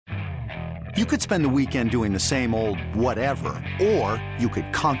You could spend the weekend doing the same old whatever, or you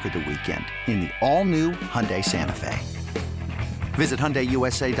could conquer the weekend in the all-new Hyundai Santa Fe. Visit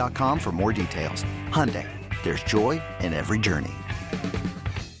HyundaiUSA.com for more details. Hyundai, there's joy in every journey.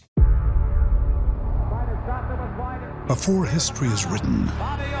 Before history is written,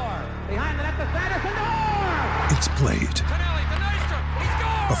 it's played.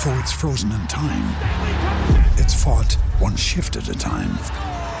 Before it's frozen in time, it's fought one shift at a time.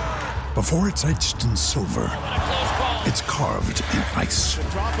 Before it's etched in silver, it's carved in ice.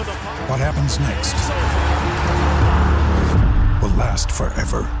 What happens next will last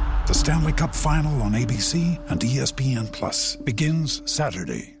forever. The Stanley Cup Final on ABC and ESPN Plus begins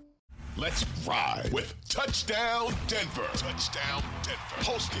Saturday. Let's ride with Touchdown Denver. Touchdown Denver.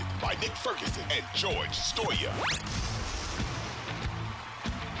 Hosted by Nick Ferguson and George Stoia.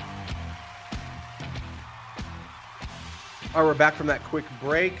 All right, we're back from that quick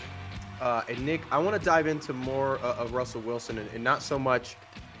break. And Nick, I want to dive into more of Russell Wilson and not so much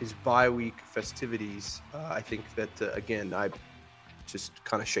his bye week festivities. I think that, again, I just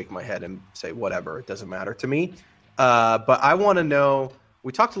kind of shake my head and say, whatever, it doesn't matter to me. But I want to know,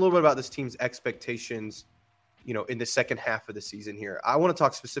 we talked a little bit about this team's expectations, in the second half of the season here. I want to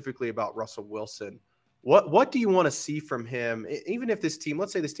talk specifically about Russell Wilson. What do you want to see from him, even if this team,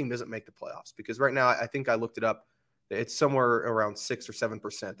 let's say this team doesn't make the playoffs? Because right now, I think I looked it up. It's somewhere around 6 or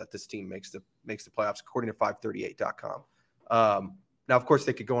 7% that this team makes the playoffs, according to 538.com. Now, of course,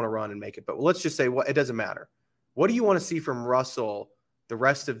 they could go on a run and make it, but let's just say it doesn't matter. What do you want to see from Russell the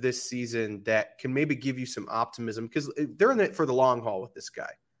rest of this season that can maybe give you some optimism? Because they're in it for the long haul with this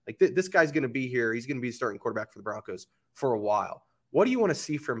guy. Like this guy's going to be here. He's going to be the starting quarterback for the Broncos for a while. What do you want to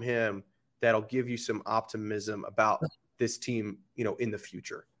see from him that'll give you some optimism about this team, in the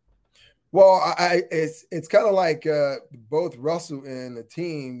future? Well, it's kind of like both Russell and the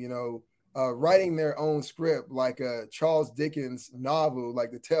team, writing their own script like a Charles Dickens novel,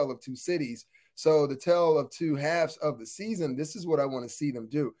 like The Tale of Two Cities. So the tale of two halves of the season, this is what I want to see them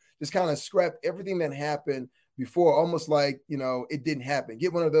do. Just kind of scrap everything that happened before, almost like, it didn't happen.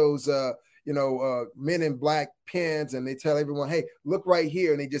 Get one of those, Men in Black pens, and they tell everyone, hey, look right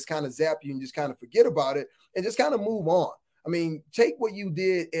here. And they just kind of zap you and just kind of forget about it and just kind of move on. I mean, take what you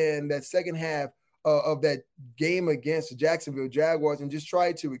did in that second half of that game against the Jacksonville Jaguars and just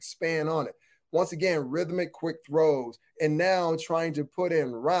try to expand on it. Once again, rhythmic, quick throws, and now trying to put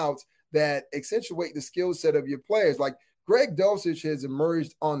in routes that accentuate the skill set of your players. Like Greg Dulcich has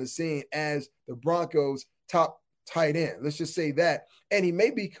emerged on the scene as the Broncos' top tight end. Let's just say that. And he may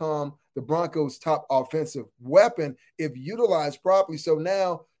become the Broncos' top offensive weapon if utilized properly. So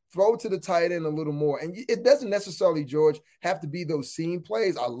now throw to the tight end a little more. And it doesn't necessarily, George, have to be those seam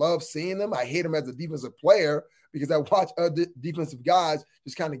plays. I love seeing them. I hate them as a defensive player because I watch other defensive guys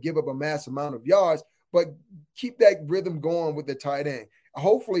just kind of give up a mass amount of yards. But keep that rhythm going with the tight end.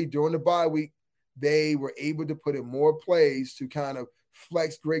 Hopefully during the bye week, they were able to put in more plays to kind of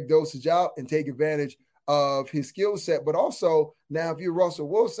flex Greg Dulcich out and take advantage of his skill set. But also now if you're Russell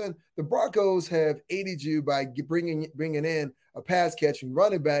Wilson, the Broncos have aided you by bringing in a pass catching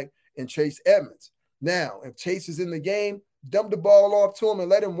running back and Chase Edmonds. Now, if Chase is in the game, dump the ball off to him and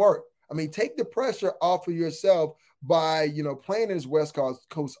let him work. I mean, take the pressure off of yourself by, playing in his West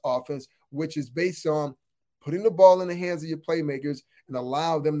Coast offense, which is based on putting the ball in the hands of your playmakers and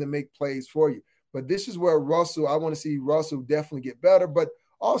allow them to make plays for you. But this is where I want to see Russell definitely get better, but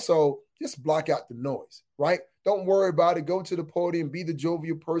also just block out the noise, right? Don't worry about it. Go to the podium, be the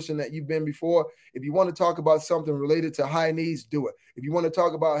jovial person that you've been before. If you want to talk about something related to high knees, do it. If you want to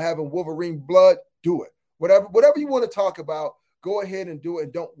talk about having Wolverine blood, do it. Whatever you want to talk about, go ahead and do it.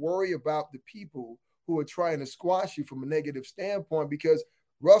 And don't worry about the people who are trying to squash you from a negative standpoint, because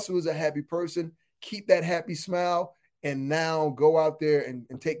Russell is a happy person. Keep that happy smile, and now go out there and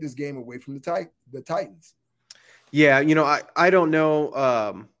take this game away from the Titans. Yeah, I don't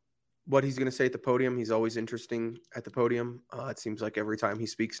know what he's going to say at the podium. He's always interesting at the podium. It seems like every time he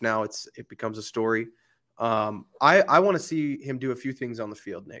speaks now, it becomes a story. I want to see him do a few things on the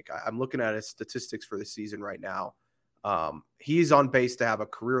field, Nick. I'm looking at his statistics for the season right now. He's on base to have a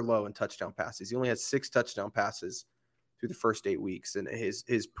career low in touchdown passes. He only has 6 touchdown passes through the first 8 weeks. And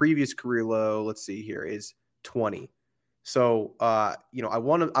his previous career low, let's see here, is 20. So, I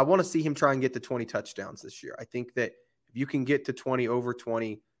want to see him try and get to 20 touchdowns this year. I think that if you can get to 20, over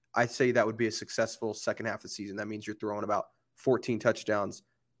 20, I'd say that would be a successful second half of the season. That means you're throwing about 14 touchdowns,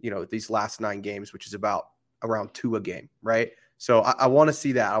 these last 9 games, which is about around 2 a game, right? So I want to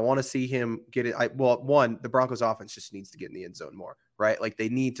see that. I want to see him get it. The Broncos offense just needs to get in the end zone more, right? Like they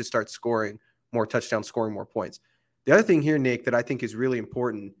need to start scoring more touchdowns, scoring more points. The other thing here, Nick, that I think is really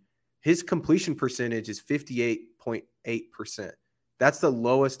important his completion percentage is 58.8%. That's the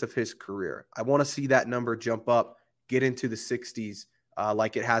lowest of his career. I want to see that number jump up, get into the 60s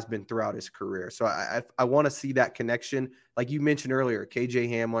like it has been throughout his career. So I want to see that connection. Like you mentioned earlier, KJ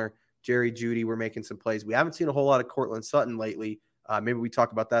Hamler, Jerry Jeudy were making some plays. We haven't seen a whole lot of Cortland Sutton lately. Maybe we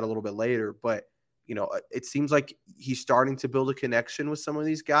talk about that a little bit later. But, it seems like he's starting to build a connection with some of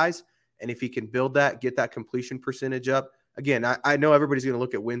these guys. And if he can build that, get that completion percentage up. Again, I know everybody's going to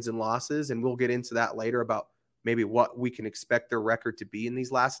look at wins and losses, and we'll get into that later about maybe what we can expect their record to be in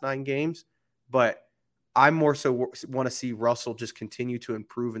these last 9 games. But I more so want to see Russell just continue to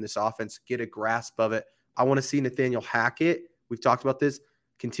improve in this offense, get a grasp of it. I want to see Nathaniel Hackett, we've talked about this,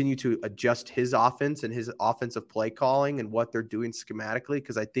 continue to adjust his offense and his offensive play calling and what they're doing schematically,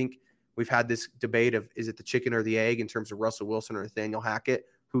 because I think we've had this debate of, is it the chicken or the egg in terms of Russell Wilson or Nathaniel Hackett?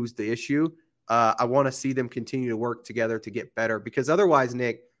 Who's the issue? I want to see them continue to work together to get better, because otherwise,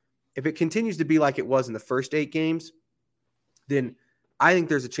 Nick, if it continues to be like it was in the first 8 games, then I think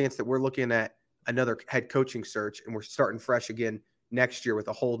there's a chance that we're looking at another head coaching search and we're starting fresh again next year with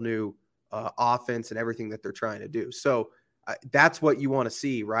a whole new offense and everything that they're trying to do. So that's what you want to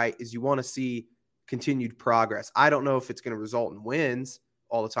see, right? Is you want to see continued progress. I don't know if it's going to result in wins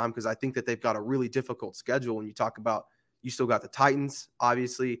all the time, because I think that they've got a really difficult schedule. When you talk about, you still got the Titans,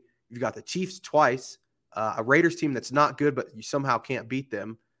 obviously. You've got the Chiefs twice, a Raiders team that's not good, but you somehow can't beat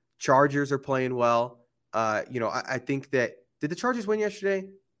them. Chargers are playing well. I think that – did the Chargers win yesterday?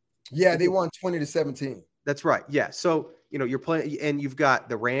 Yeah, they won 20-17. That's right. Yeah. So, you're playing – and you've got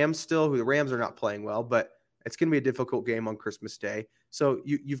the Rams still, who the Rams are not playing well, but it's going to be a difficult game on Christmas Day. So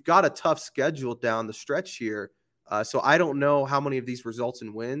you've got a tough schedule down the stretch here. So I don't know how many of these results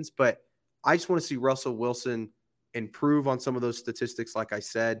in wins, but I just want to see Russell Wilson improve on some of those statistics, like I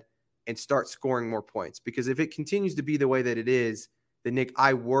said, and start scoring more points. Because if it continues to be the way that it is, then, Nick,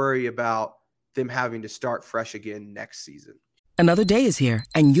 I worry about them having to start fresh again next season. Another day is here,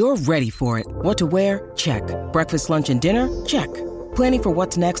 and you're ready for it. What to wear? Check. Breakfast, lunch, and dinner? Check. Planning for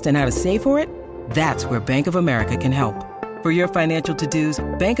what's next and how to save for it? That's where Bank of America can help. For your financial to-dos,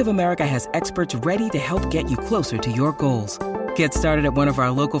 Bank of America has experts ready to help get you closer to your goals. Get started at one of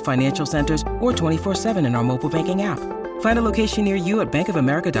our local financial centers or 24/7 in our mobile banking app. Find a location near you at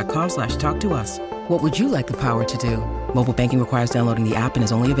bankofamerica.com/talktous. What would you like the power to do? Mobile banking requires downloading the app and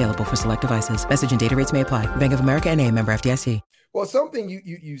is only available for select devices. Message and data rates may apply. Bank of America NA, member FDIC. Well, something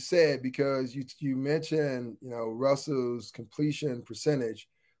you said, because you mentioned, Russell's completion percentage,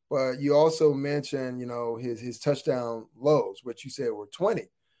 but you also mentioned, his touchdown lows, which you said were 20.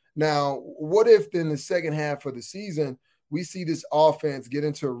 Now, what if in the second half of the season, we see this offense get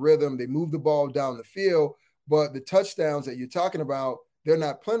into a rhythm, they move the ball down the field, but the touchdowns that you're talking about, they're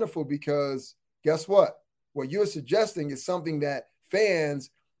not plentiful, because guess what? What you're suggesting is something that fans,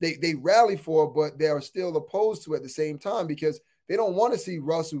 they rally for, but they are still opposed to at the same time, because they don't want to see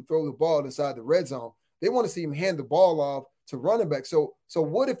Russell throw the ball inside the red zone. They want to see him hand the ball off to running back. So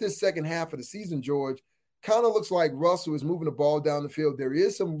what if this second half of the season, George, kind of looks like Russell is moving the ball down the field? There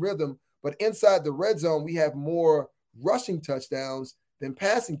is some rhythm, but inside the red zone, we have more rushing touchdowns than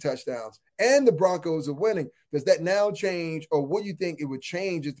passing touchdowns, and the Broncos are winning. Does that now change, or what do you think it would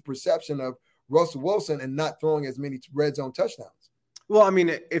change, is the perception of Russell Wilson and not throwing as many red zone touchdowns? Well, I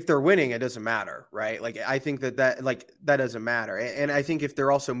mean, if they're winning, it doesn't matter, right? Like, I think that doesn't matter. And I think if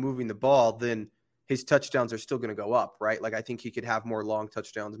they're also moving the ball, then his touchdowns are still going to go up, right? Like, I think he could have more long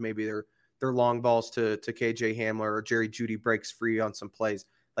touchdowns. Maybe they're long balls to KJ Hamler, or Jerry Jeudy breaks free on some plays.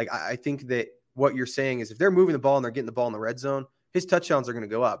 Like, I think that what you're saying is, if they're moving the ball and they're getting the ball in the red zone, his touchdowns are going to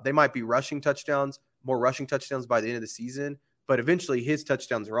go up. They might be rushing touchdowns, more rushing touchdowns by the end of the season, but eventually his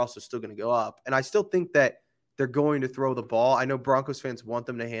touchdowns are also still going to go up. And I still think that they're going to throw the ball. I know Broncos fans want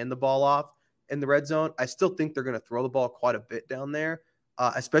them to hand the ball off in the red zone. I still think they're going to throw the ball quite a bit down there,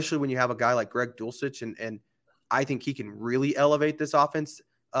 especially when you have a guy like Greg Dulcich, and I think he can really elevate this offense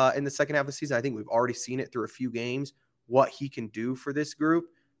in the second half of the season. I think we've already seen it through a few games, what he can do for this group.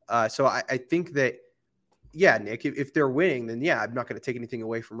 So I think that, yeah, Nick, if they're winning, then yeah, I'm not going to take anything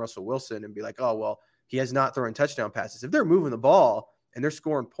away from Russell Wilson and be like, oh, well, he has not thrown touchdown passes. If they're moving the ball and they're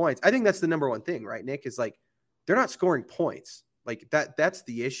scoring points, I think that's the number one thing, right, Nick, is like, they're not scoring points. Like, that's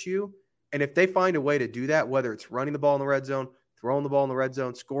the issue. And if they find a way to do that, whether it's running the ball in the red zone, throwing the ball in the red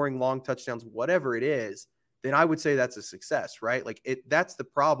zone, scoring long touchdowns, whatever it is, then I would say that's a success, right? Like, that's the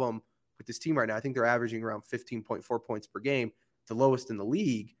problem with this team right now. I think they're averaging around 15.4 points per game, the lowest in the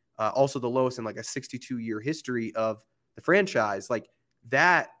league, also the lowest in like a 62-year history of the franchise. Like,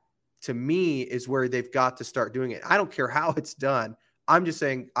 that, to me, is where they've got to start doing it. I don't care how it's done. I'm just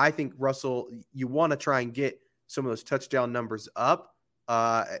saying, I think, Russell, you want to try and get some of those touchdown numbers up.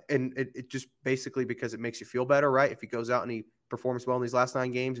 And it just basically because it makes you feel better, right? If he goes out and he performs well in these last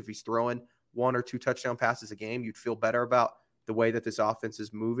 9 games, if he's throwing 1 or 2 touchdown passes a game, you'd feel better about the way that this offense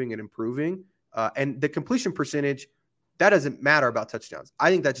is moving and improving. And the completion percentage, that doesn't matter about touchdowns. I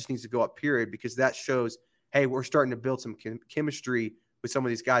think that just needs to go up, period, because that shows, hey, we're starting to build some chemistry with some of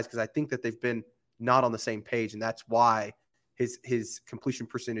these guys, because I think that they've been not on the same page, and that's why his completion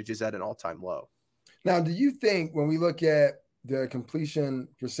percentage is at an all-time low. Now, do you think when we look at the completion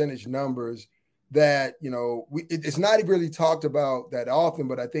percentage numbers that, it's not really talked about that often,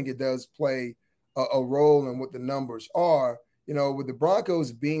 but I think it does play a role in what the numbers are, with the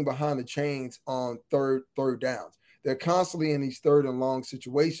Broncos being behind the chains on third downs. They're constantly in these 3rd and long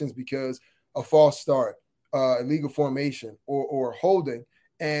situations because a false start, illegal formation, or holding.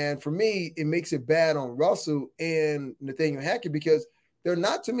 And for me, it makes it bad on Russell and Nathaniel Hackett because there are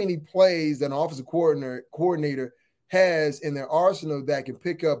not too many plays that an offensive coordinator has in their arsenal that can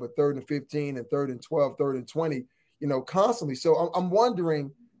pick up a 3rd and 15 and 3rd and 12, 3rd and 20, constantly. So I'm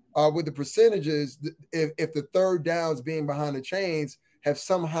wondering with the percentages, if the 3rd downs being behind the chains have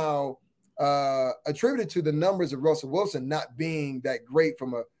somehow attributed to the numbers of Russell Wilson not being that great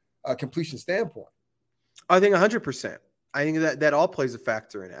from a completion standpoint. I think 100%. I think that all plays a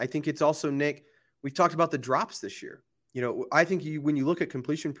factor in it. I think it's also, Nick, we've talked about the drops this year. I think when you look at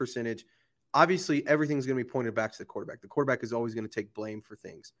completion percentage, obviously everything's going to be pointed back to the quarterback. The quarterback is always going to take blame for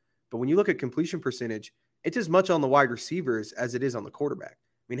things. But when you look at completion percentage, it's as much on the wide receivers as it is on the quarterback.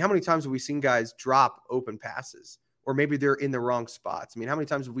 I mean, how many times have we seen guys drop open passes, or maybe they're in the wrong spots? I mean, how many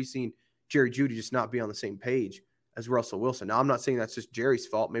times have we seen Jerry Jeudy just not be on the same page as Russell Wilson? Now, I'm not saying that's just Jerry's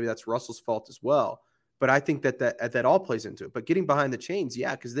fault. Maybe that's Russell's fault as well. But I think that all plays into it. But getting behind the chains,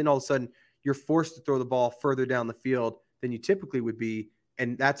 yeah, because then all of a sudden you're forced to throw the ball further down the field than you typically would be,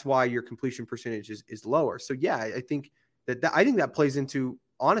 and that's why your completion percentage is lower. So yeah, I think that plays into,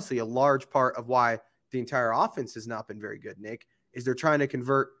 honestly, a large part of why the entire offense has not been very good, Nick, is they're trying to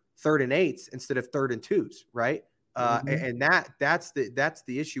convert 3rd and 8s instead of 3rd and 2s, right? And that's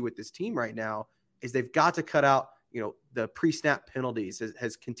the issue with this team right now, is they've got to cut out, the pre-snap penalties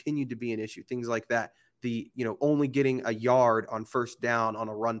has continued to be an issue, things like that. The, only getting a yard on 1st down on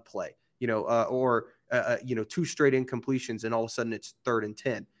a run play, or 2 straight incompletions and all of a sudden it's 3rd and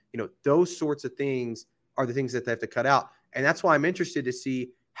 10. Those sorts of things are the things that they have to cut out. And that's why I'm interested to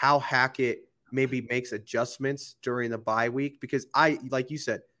see how Hackett maybe makes adjustments during the bye week, because like you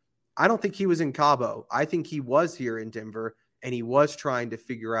said, I don't think he was in Cabo. I think he was here in Denver, and he was trying to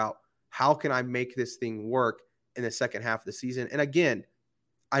figure out, how can I make this thing work in the second half of the season? And again,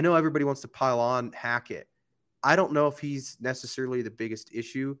 I know everybody wants to pile on Hackett. I don't know if he's necessarily the biggest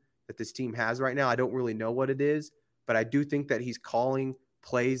issue that this team has right now. I don't really know what it is, but I do think that he's calling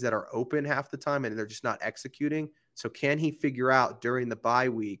plays that are open half the time and they're just not executing. So can he figure out during the bye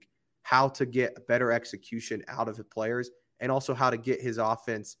week how to get better execution out of the players, and also how to get his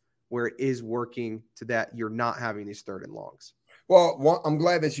offense where it is working to that you're not having these 3rd and longs? Well, I'm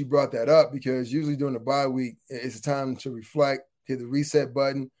glad that you brought that up, because usually during the bye week, it's a time to reflect, hit the reset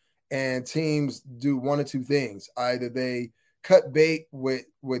button, and teams do one or two things. Either they cut bait with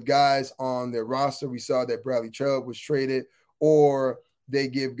guys on their roster. We saw that Bradley Chubb was traded, or they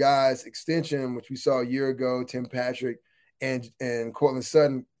give guys extension, which we saw a year ago. Tim Patrick and Cortland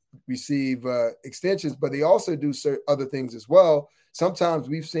Sutton receive extensions, but they also do other things as well. Sometimes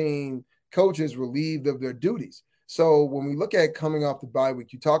we've seen coaches relieved of their duties. So when we look at coming off the bye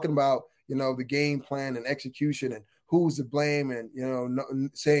week, you're talking about, the game plan and execution and who's to blame, and,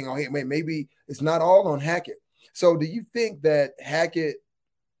 saying, oh, hey, maybe it's not all on Hackett. So do you think that Hackett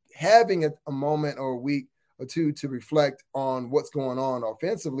having a moment or a week or two to reflect on what's going on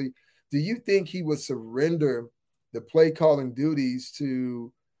offensively, do you think he would surrender the play calling duties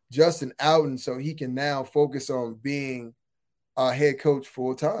to Justin Allen so he can now focus on being a head coach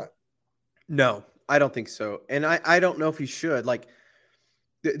full time? No, I don't think so. And I don't know if he should. Like,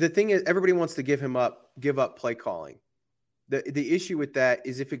 the thing is, everybody wants to give up play calling. The issue with that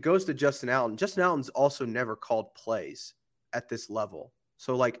is, if it goes to Justin Allen's also never called plays at this level.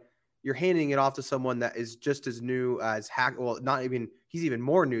 So, like, you're handing it off to someone that is just as new as Hackett. Well, he's even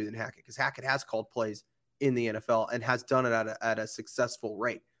more new than Hackett, because Hackett has called plays in the NFL and has done it at a successful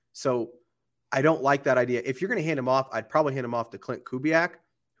rate. So I don't like that idea. If you're going to hand him off, I'd probably hand him off to Clint Kubiak,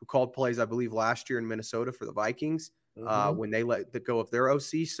 who called plays, I believe, last year in Minnesota for the Vikings when they let go of their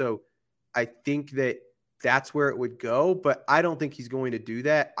OC. So I think that's where it would go, but I don't think he's going to do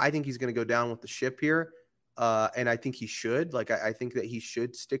that. I think he's going to go down with the ship here. And I think he should. Like, I think that he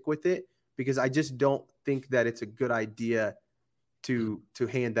should stick with it, because I just don't think that it's a good idea to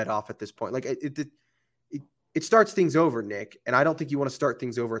hand that off at this point. Like, it starts things over, Nick. And I don't think you want to start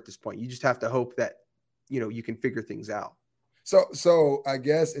things over at this point. You just have to hope that, you can figure things out. So I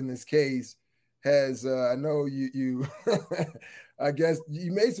guess in this case, I know you I guess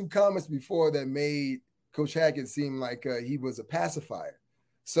you made some comments before that made Coach Hackett seem like he was a pacifier.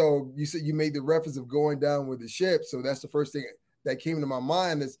 So you said you made the reference of going down with the ship. So that's the first thing that came to my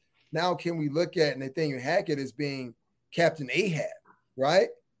mind is, now can we look at Nathaniel Hackett as being Captain Ahab, right?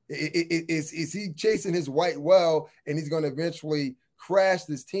 Is he chasing his white whale and he's going to eventually crash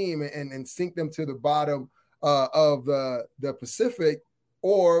this team and sink them to the bottom of the Pacific?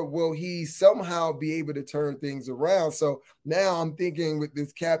 Or will he somehow be able to turn things around? So now I'm thinking with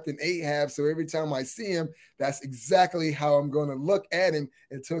this Captain Ahab, so every time I see him, that's exactly how I'm going to look at him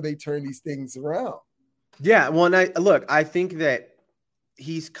until they turn these things around. Yeah, well, and I think that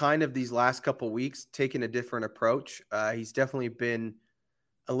he's kind of these last couple of weeks taken a different approach. He's definitely been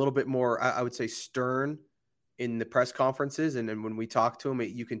a little bit more, I would say, stern in the press conferences. And then when we talk to him,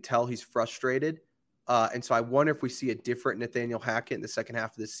 you can tell he's frustrated. And so I wonder if we see a different Nathaniel Hackett in the second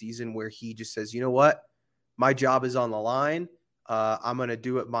half of the season where he just says, you know what, my job is on the line. I'm going to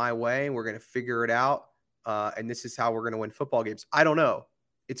do it my way and we're going to figure it out. And this is how we're going to win football games. I don't know.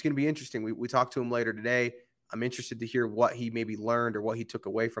 It's going to be interesting. We talked to him later today. I'm interested to hear what he maybe learned or what he took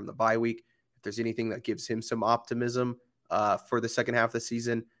away from the bye week. If there's anything that gives him some optimism for the second half of the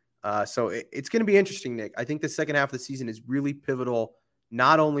season. So it's going to be interesting, Nick. I think the second half of the season is really pivotal,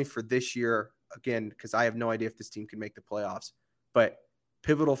 not only for this year, again, because I have no idea if this team can make the playoffs, but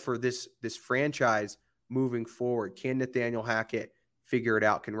pivotal for this franchise moving forward. Can Nathaniel Hackett figure it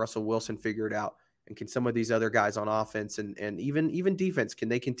out? Can Russell Wilson figure it out? And can some of these other guys on offense and even defense, can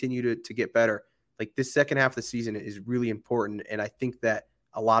they continue to get better? Like, this second half of the season is really important, and I think that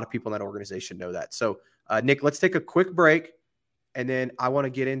a lot of people in that organization know that. So, Nick, let's take a quick break, and then I want to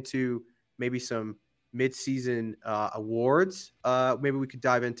get into maybe some mid-season awards. Maybe we could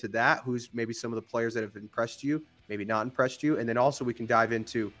dive into that. Who's maybe some of the players that have impressed you, maybe not impressed you, and then also we can dive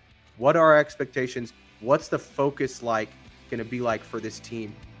into what are our expectations, what's the focus going to be like for this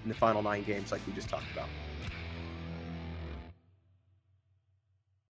team in the final 9 games like we just talked about.